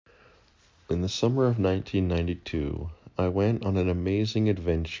In the summer of 1992, I went on an amazing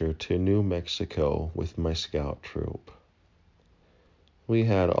adventure to New Mexico with my scout troop. We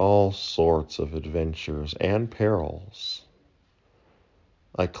had all sorts of adventures and perils.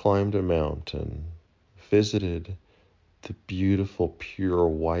 I climbed a mountain, visited the beautiful pure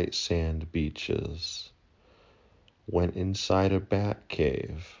white sand beaches, went inside a bat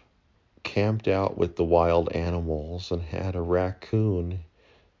cave, camped out with the wild animals, and had a raccoon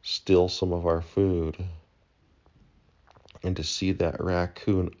steal some of our food. And to see that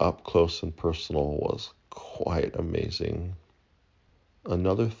raccoon up close and personal was quite amazing.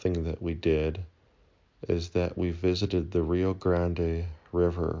 Another thing that we did is that we visited the Rio Grande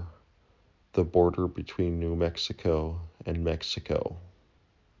River, the border between New Mexico and Mexico.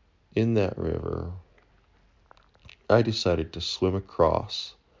 In that river, I decided to swim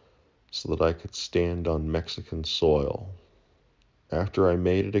across so that I could stand on Mexican soil. After I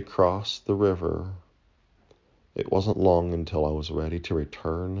made it across the river, it wasn't long until I was ready to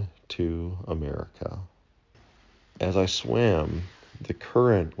return to America. As I swam, the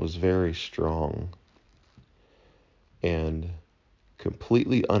current was very strong, and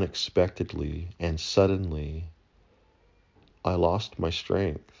completely unexpectedly and suddenly, I lost my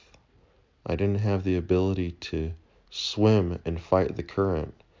strength. I didn't have the ability to swim and fight the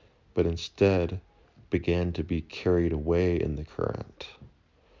current, but instead began to be carried away in the current.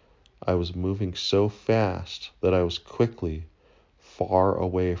 I was moving so fast that I was quickly far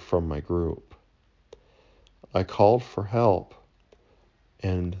away from my group. I called for help,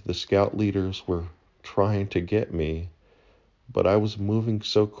 and the scout leaders were trying to get me, but I was moving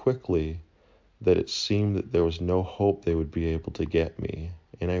so quickly that it seemed that there was no hope they would be able to get me,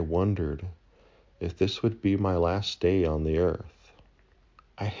 and I wondered if this would be my last day on the earth.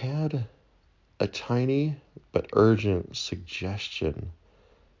 I had a tiny but urgent suggestion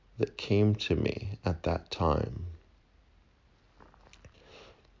that came to me at that time.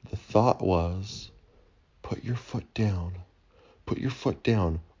 The thought was, put your foot down. Put your foot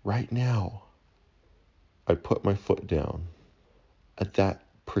down right now. I put my foot down. At that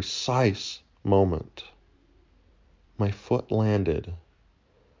precise moment, my foot landed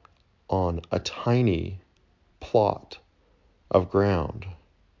on a tiny plot of ground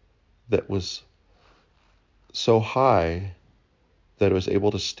that was so high that it was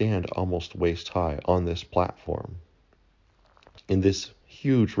able to stand almost waist high on this platform in this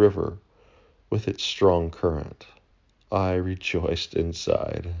huge river with its strong current. I rejoiced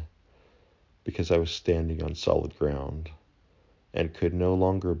inside because I was standing on solid ground and could no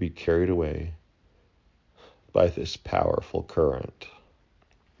longer be carried away by this powerful current.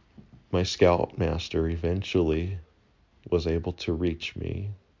 My scoutmaster eventually was able to reach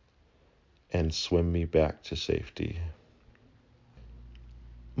me and swim me back to safety.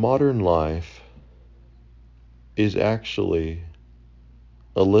 Modern life is actually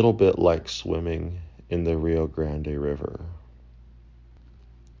a little bit like swimming in the Rio Grande River.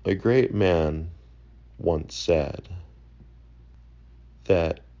 A great man once said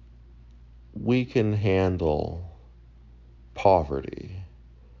that we can handle poverty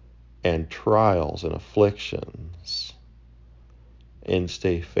and trials and afflictions and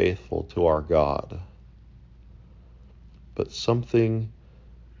stay faithful to our God. But something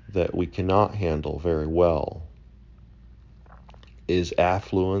that we cannot handle very well is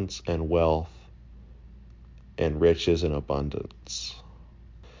affluence and wealth and riches and abundance.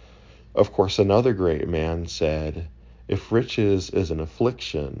 Of course, another great man said, if riches is an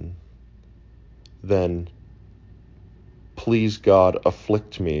affliction, then please God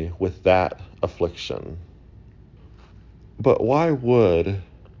afflict me with that affliction. But why would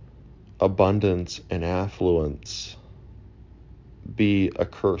abundance and affluence be a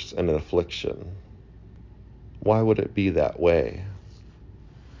curse and an affliction? Why would it be that way?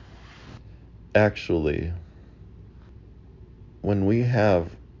 Actually, when we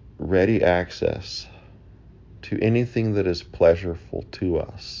have ready access to anything that is pleasurable to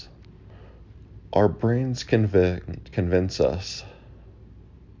us, our brains convince us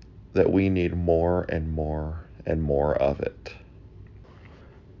that we need more and more and more of it.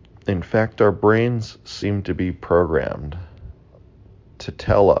 In fact, our brains seem to be programmed to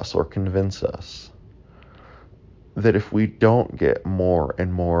tell us or convince us that if we don't get more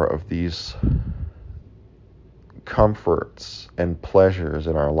and more of these comforts and pleasures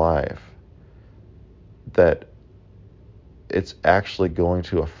in our life, that it's actually going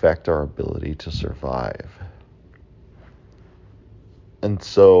to affect our ability to survive. And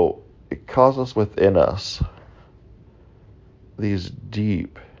so it causes within us these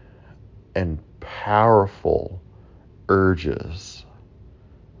deep and powerful urges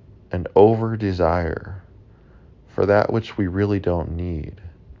and over desire for that which we really don't need.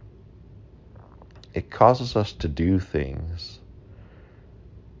 It causes us to do things,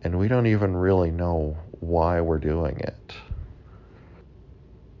 and we don't even really know why we're doing it.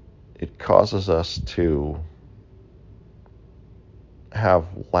 It causes us to have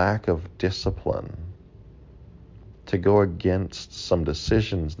lack of discipline, to go against some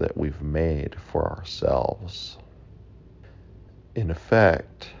decisions that we've made for ourselves. In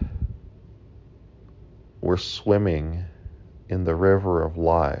effect, we're swimming in the river of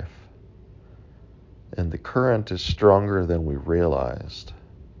life, and the current is stronger than we realized,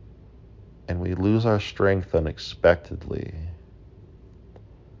 and we lose our strength unexpectedly.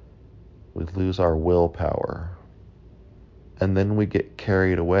 We lose our willpower, and then we get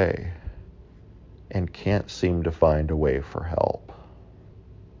carried away and can't seem to find a way for help.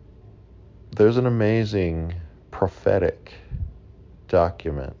 There's an amazing prophetic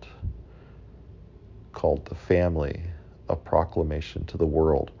document called The Family, A Proclamation to the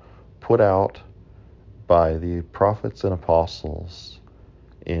World, put out by the prophets and apostles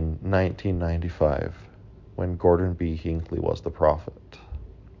in 1995 when Gordon B. Hinckley was the prophet.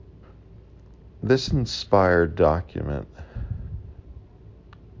 This inspired document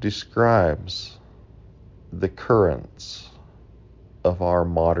describes the currents of our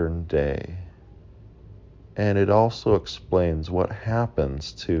modern day, and it also explains what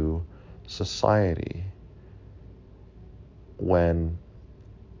happens to society when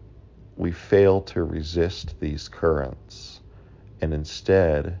we fail to resist these currents and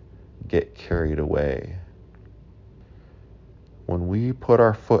instead get carried away. When we put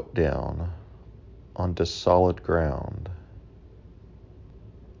our foot down onto solid ground,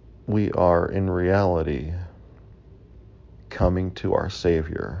 we are in reality coming to our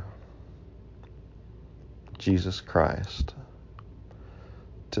Savior, Jesus Christ,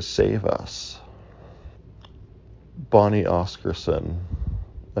 to save us. Bonnie Oscarson,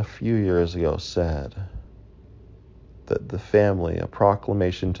 a few years ago, said that The Family, A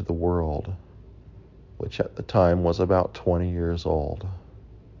Proclamation to the World, which at the time was about 20 years old,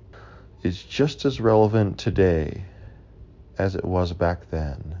 is just as relevant today as it was back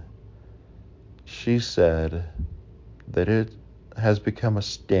then. She said that it has become a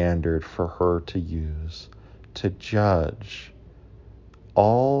standard for her to use to judge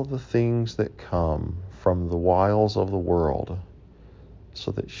all the things that come from the wiles of the world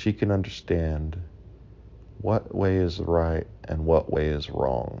so that she can understand what way is right and what way is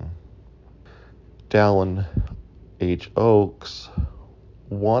wrong. Dallin H. Oaks,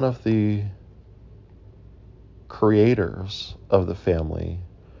 one of the creators of The Family,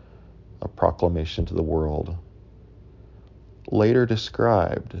 A Proclamation to the World, later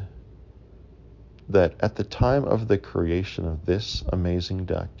described that at the time of the creation of this amazing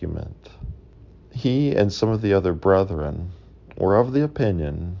document, he and some of the other brethren were of the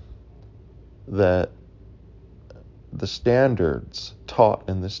opinion that the standards taught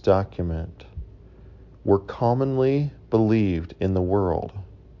in this document were commonly believed in the world,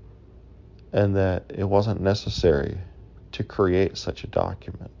 and that it wasn't necessary to create such a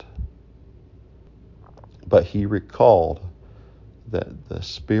document. But he recalled that the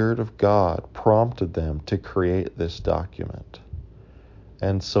Spirit of God prompted them to create this document.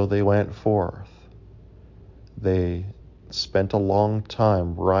 And so they went forth. They spent a long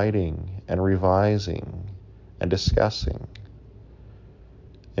time writing and revising and discussing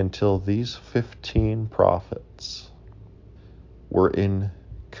until these 15 prophets were in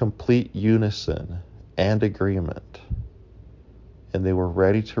complete unison and agreement, and they were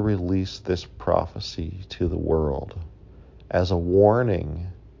ready to release this prophecy to the world as a warning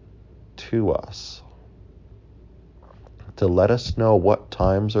to us, to let us know what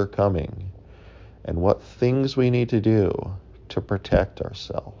times are coming and what things we need to do to protect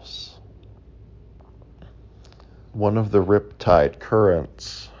ourselves. One of the riptide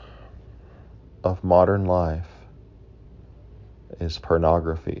currents of modern life is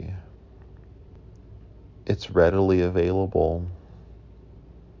pornography. It's readily available.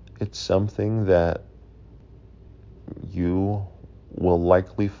 It's something that you will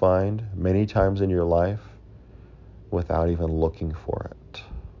likely find many times in your life without even looking for it.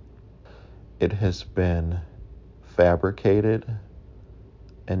 It has been fabricated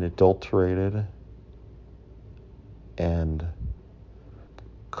and adulterated and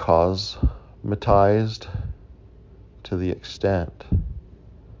cosmetized to the extent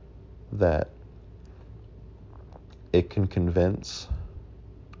that it can convince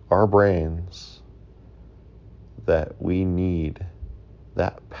our brains that we need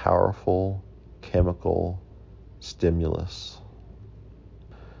that powerful chemical stimulus.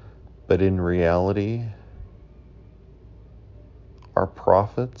 But in reality, our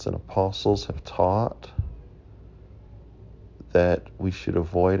prophets and apostles have taught that we should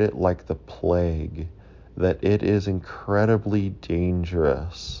avoid it like the plague, that it is incredibly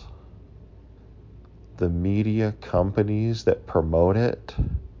dangerous. The media companies that promote it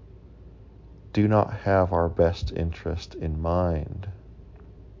do not have our best interest in mind.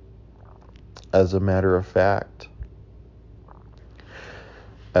 As a matter of fact,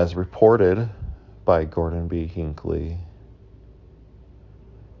 as reported by Gordon B. Hinckley,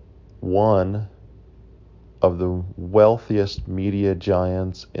 one of the wealthiest media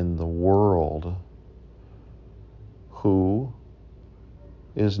giants in the world, who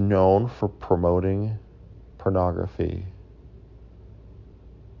is known for promoting pornography,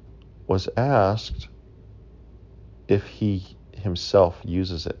 was asked if he himself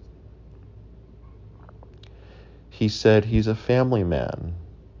uses it. He said he's a family man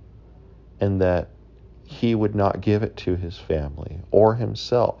and that he would not give it to his family or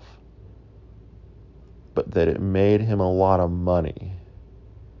himself, but that it made him a lot of money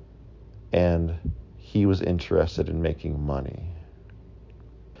and he was interested in making money.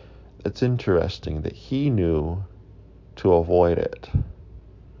 It's interesting that he knew to avoid it.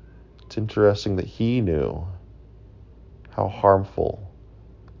 It's interesting that he knew how harmful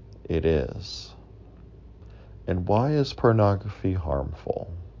it is. And why is pornography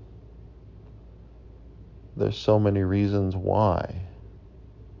harmful? There's so many reasons why.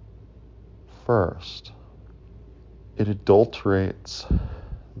 First, it adulterates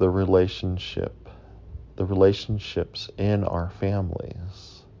the relationships in our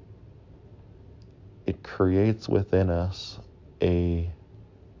families. It creates within us an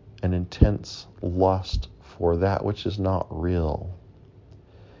intense lust for that which is not real,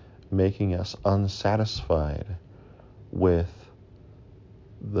 making us unsatisfied with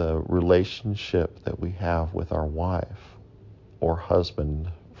the relationship that we have with our wife or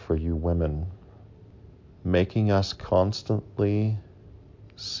husband, for you women, making us constantly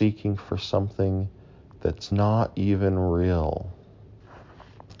seeking for something that's not even real.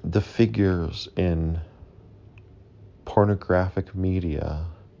 The figures in pornographic media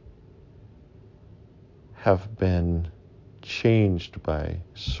have been changed by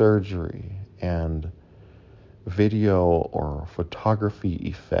surgery and video or photography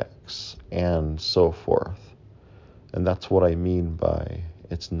effects and so forth. And that's what I mean by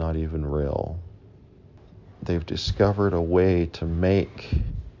it's not even real. They've discovered a way to make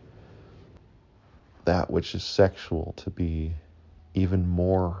that which is sexual to be even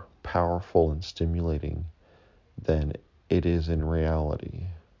more powerful and stimulating than it is in reality.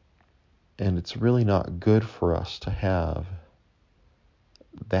 And it's really not good for us to have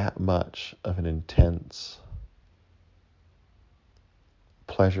that much of an intense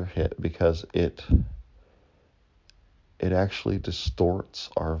pleasure hit, because it actually distorts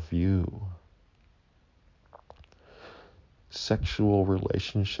our view. Sexual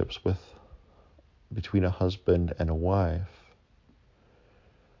relationships between a husband and a wife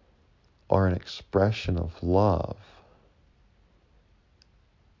are an expression of love.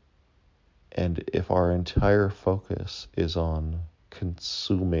 And if our entire focus is on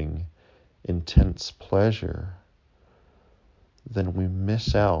consuming intense pleasure, then we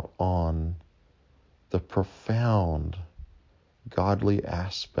miss out on the profound godly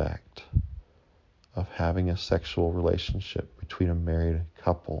aspect of having a sexual relationship between a married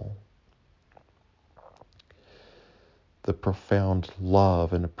couple. The profound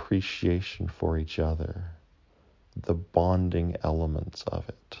love and appreciation for each other, the bonding elements of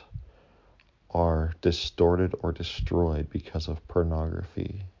it, are distorted or destroyed because of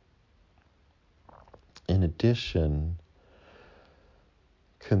pornography. In addition,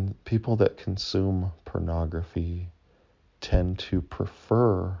 people that consume pornography tend to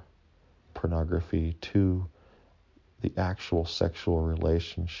prefer pornography to the actual sexual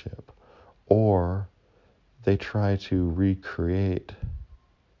relationship, or they try to recreate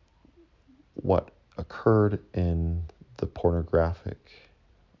what occurred in the pornographic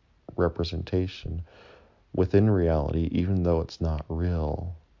representation within reality, even though it's not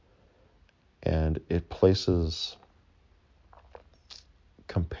real. And it places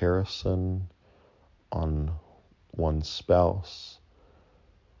comparison on one's spouse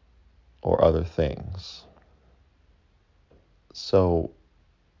or other things. So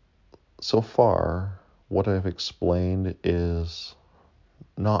far, what I've explained is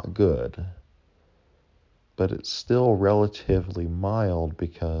not good, but it's still relatively mild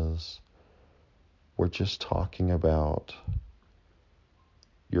because we're just talking about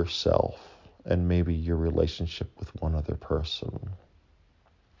yourself and maybe your relationship with one other person.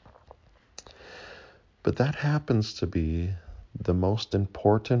 But that happens to be the most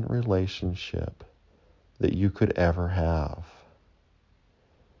important relationship that you could ever have.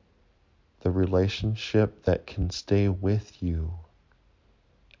 The relationship that can stay with you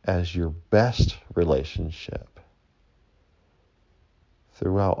as your best relationship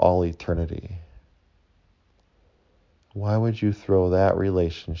throughout all eternity. Why would you throw that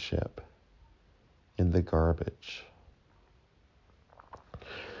relationship in the garbage?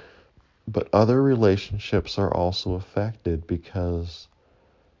 But other relationships are also affected because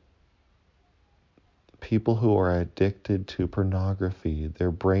people who are addicted to pornography,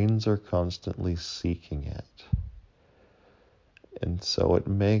 their brains are constantly seeking it. And so it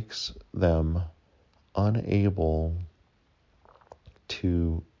makes them unable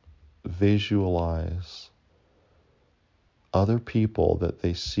to visualize other people that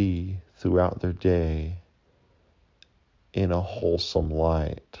they see throughout their day in a wholesome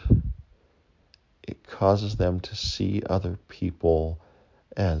light. It causes them to see other people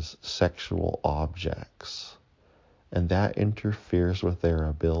as sexual objects, and that interferes with their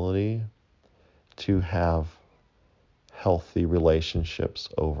ability to have healthy relationships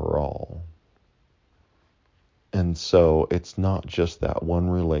overall. And so it's not just that one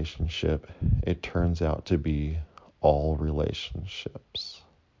relationship, it turns out to be all relationships.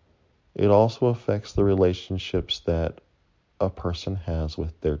 It also affects the relationships that a person has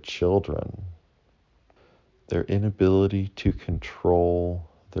with their children. Their inability to control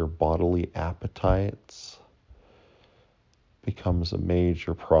their bodily appetites becomes a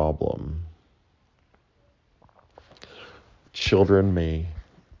major problem. Children may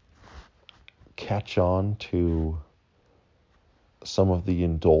catch on to some of the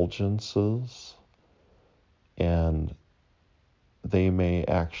indulgences, and they may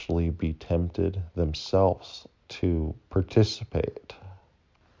actually be tempted themselves to participate.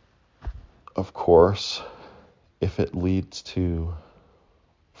 Of course, if it leads to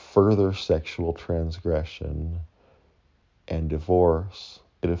further sexual transgression and divorce,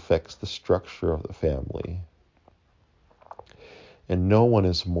 it affects the structure of the family. And no one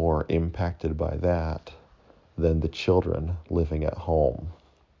is more impacted by that than the children living at home.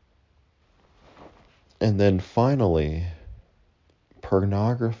 And then finally,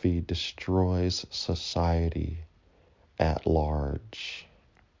 pornography destroys society at large.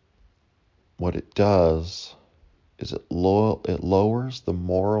 What it does is it lowers the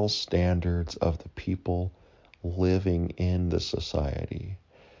moral standards of the people living in the society.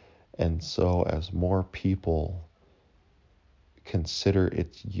 And so as more people consider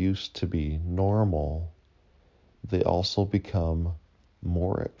its use to be normal, they also become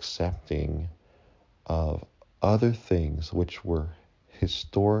more accepting of other things which were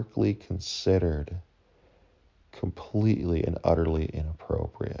historically considered completely and utterly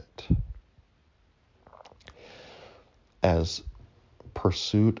inappropriate. As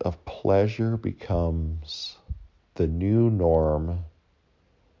pursuit of pleasure becomes the new norm,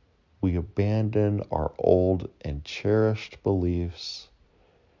 we abandon our old and cherished beliefs,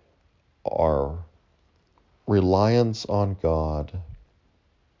 our reliance on God,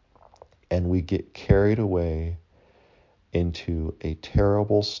 and we get carried away into a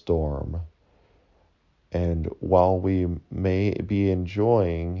terrible storm. And while we may be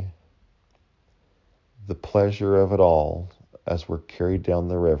enjoying the pleasure of it all as we're carried down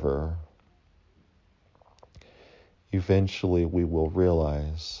the river, eventually we will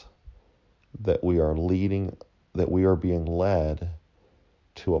realize that we are being led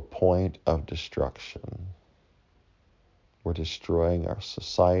to a point of destruction. We're destroying our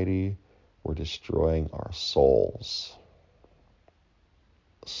society. We're destroying our souls.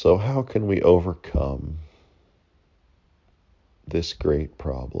 So how can we overcome this great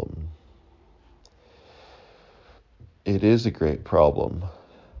problem? It is a great problem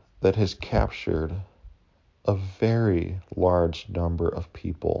that has captured a very large number of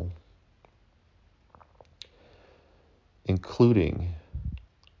people, including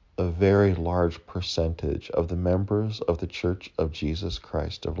a very large percentage of the members of the Church of Jesus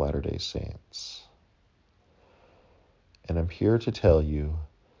Christ of Latter-day Saints. And I'm here to tell you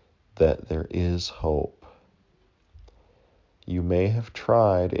that there is hope. You may have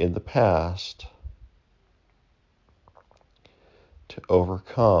tried in the past to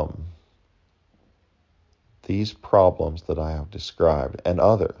overcome these problems that I have described and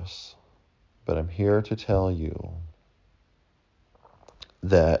others, but I'm here to tell you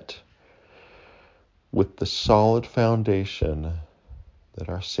that with the solid foundation that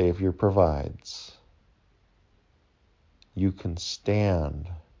our Savior provides, you can stand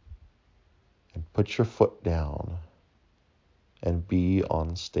and put your foot down and be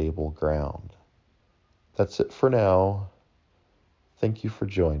on stable ground. That's it for now. Thank you for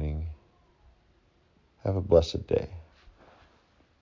joining. Have a blessed day.